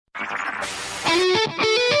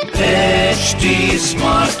HD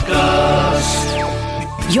Smartcast.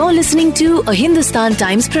 You're listening to a Hindustan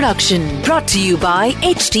Times production brought to you by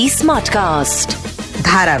HD Smartcast.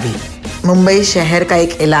 Dharavi Mumbai शहर का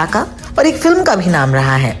एक इलाका और एक फिल्म का भी नाम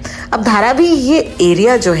रहा है। अब धारावी ये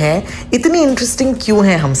एरिया जो है इतनी इंटरेस्टिंग क्यों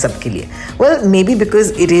है हम सब के लिए? Well, may be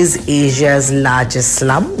because it is Asia's largest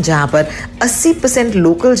slum, जहाँ पर 80%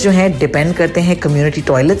 लोकल्स जो हैं डिपेंड करते हैं कम्युनिटी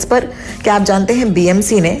टॉयलेट्स पर। क्या आप जानते हैं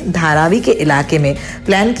बीएमसी ने धारावी के इलाके में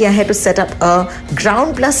प्लान किया है to set up a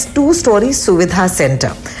ground plus 2 story सुविधा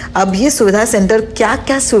सेंटर। अब ये सुविधा सेंटर क्या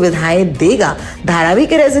क्या सुविधाएं देगा धारावी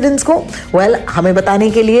के रेजिडेंट्स को? वेल, हमें बताने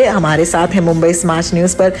के लिए हमारे साथ है मुंबई स्मार्ट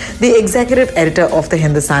न्यूज़ पर the executive editor of the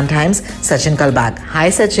Hindustan times, Sachin Kalbag.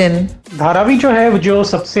 हाय सचिन। धारावी जो है जो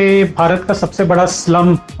भारत का सबसे बड़ा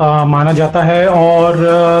स्लम माना जाता है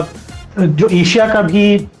और जो एशिया का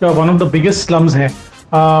भी one of the biggest slums है।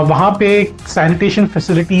 वहाँ पे सैनिटेशन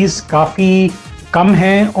फैसिलिटीज़ काफ़ी कम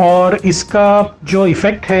हैं और इसका जो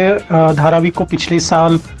इफ़ेक्ट है धारावी को पिछले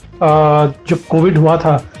साल जब कोविड हुआ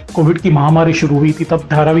था, कोविड की महामारी शुरू हुई थी, तब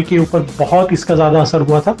धारावी के ऊपर बहुत इसका ज़्यादा असर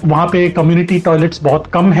हुआ था। वहाँ पे कम्युनिटी टॉयलेट्स बहुत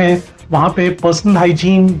कम हैं, वहाँ पे पर्सनल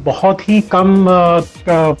हाइजीन बहुत ही कम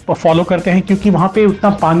फॉलो करते हैं क्योंकि वहाँ पे उतना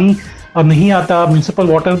पानी नहीं आता, म्यूनिसिपल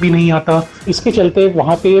वाटर भी नहीं आता। इसके चलते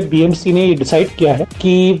वहाँ पे बीएमसी ने ये डिसाइड किया है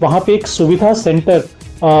कि वहाँ पे एक सुविधा सेंटर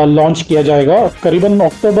लॉन्च किया जाएगा। करीबन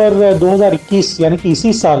अक्टूबर 2021 यानी कि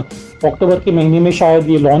इसी साल अक्टूबर के महीने में शायद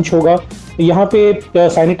ये लॉन्च होगा। यहाँ पे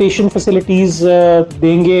सैनिटेशन फैसिलिटीज़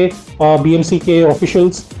देंगे बीएमसी के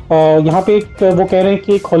ऑफिशियल्स। यहाँ पे वो कह रहे हैं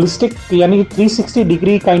कि एक होलिस्टिक यानी 360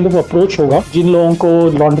 डिग्री काइंड ऑफ अप्रोच होगा। जिन लोगों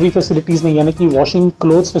को लॉन्ड्री फैसिलिटीज़ नहीं यानी कि वॉशिंग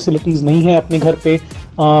क्लोथ्स फैसिलिटीज़ नहीं है अपने घर पे,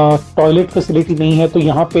 टॉयलेट फैसिलिटी नहीं है, तो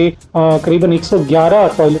यहाँ पे करीबन 111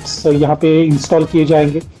 टॉयलेट्स यहाँ पे इंस्टॉल किए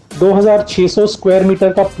जाएंगे। 2600 स्क्वायर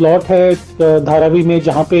मीटर का प्लॉट है धारावी में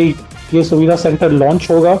जहाँ पे ये सुविधा सेंटर लॉन्च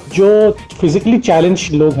होगा। जो फिजिकली चैलेंज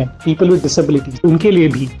लोग हैं, पीपल विद डिसेबिलिटीज, उनके लिए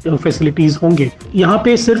भी फैसिलिटीज होंगे। यहाँ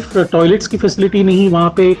पे सिर्फ टॉयलेट्स की फैसिलिटी नहीं, वहाँ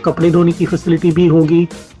पे कपड़े धोने की फैसिलिटी भी होगी।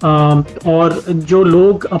 और जो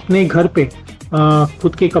लोग अपने घर पे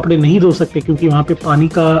खुद के कपड़े नहीं धो सकते क्योंकि वहाँ पे पानी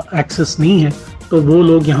का एक्सेस नहीं है, तो वो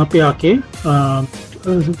लोग यहाँ पे आके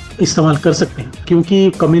इस्तेमाल कर सकते हैं। क्योंकि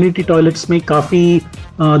कम्युनिटी टॉयलेट्स में काफ़ी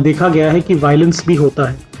देखा गया है कि वायलेंस भी होता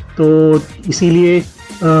है, तो इसीलिए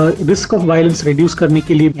रिस्क ऑफ वायलेंस रिड्यूस करने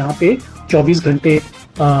के लिए यहाँ पे 24 घंटे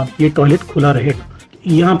ये टॉयलेट खुला रहेगा।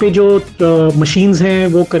 यहाँ पे जो मशीन्स हैं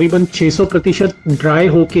वो करीबन 600% ड्राई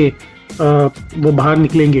होके वो बाहर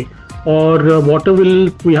निकलेंगे और वाटर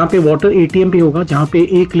विल यहाँ पे वाटर ATM भी होगा जहाँ पे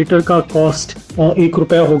 1 लीटर का कॉस्ट 1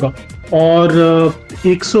 रुपया होगा और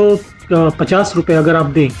 150 रुपये अगर आप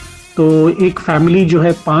दें तो एक फैमिली जो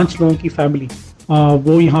है 5 लोगों की फैमिली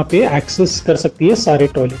वो यहाँ पे एक्सेस कर सकती है सारे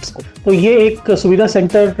टॉयलेट्स को। तो ये एक सुविधा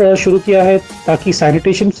सेंटर शुरू किया है ताकि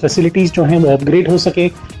सैनिटेशन फैसिलिटीज़ जो हैं वो अपग्रेड हो सके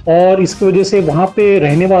और इसकी वजह से वहाँ पे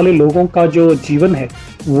रहने वाले लोगों का जो जीवन है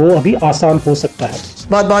वो अभी आसान हो सकता है।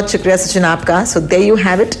 बहुत बहुत शुक्रिया सचिन आपका। So there you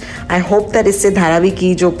have it. I hope that इससे धारावी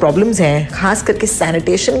की जो प्रॉब्लम्स हैं खास करके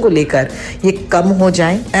सैनिटेशन को लेकर ये कम हो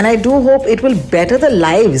जाएं and I do hope it will better the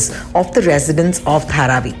lives of the residents of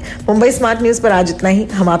Dharavi. Mumbai smart news पर आज इतना ही।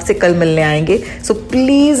 हम आपसे कल मिलने आएंगे। So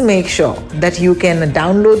please make sure that you can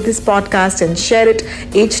download this podcast and share it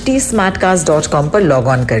htsmartcast.com पर लॉग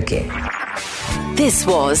ऑन करके। This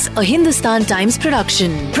was a Hindustan Times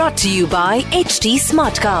production brought to you by HD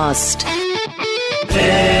Smartcast.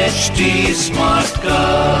 HD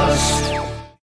Smartcast.